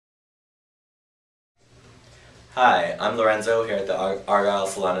Hi, I'm Lorenzo here at the Argyle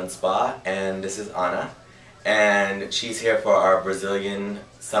Salon and Spa, and this is Anna, and she's here for our Brazilian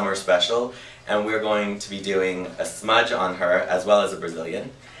summer special, and we're going to be doing a smudge on her as well as a Brazilian,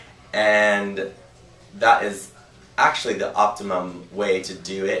 and that is actually the optimum way to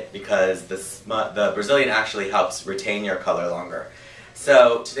do it because the Brazilian actually helps retain your color longer.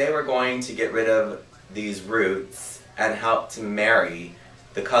 So today we're going to get rid of these roots and help to marry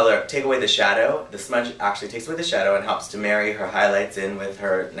the color, take away the shadow. The smudge actually takes away the shadow and helps to marry her highlights in with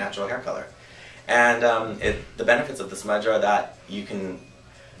her natural hair color. And the benefits of the smudge are that you can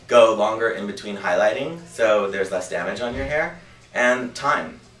go longer in between highlighting, so there's less damage on your hair, and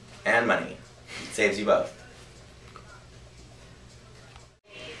time and money. It saves you both.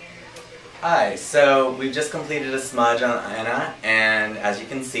 Hi, so we've just completed a smudge on Anna, and as you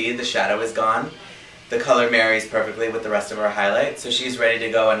can see, the shadow is gone. The color marries perfectly with the rest of our highlights, so she's ready to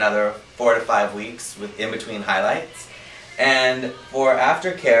go another 4 to 5 weeks in between highlights. And for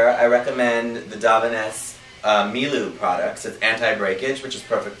aftercare, I recommend the Davines Milu products. It's anti-breakage, which is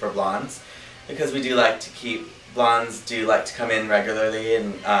perfect for blondes, because we do like to blondes do like to come in regularly,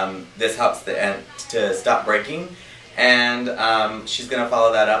 and this helps to stop breaking. And she's going to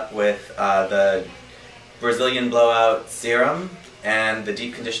follow that up with the Brazilian Blowout serum and the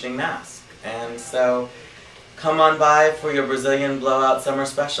deep conditioning mask. And so, come on by for your Brazilian Blowout summer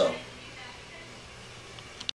special.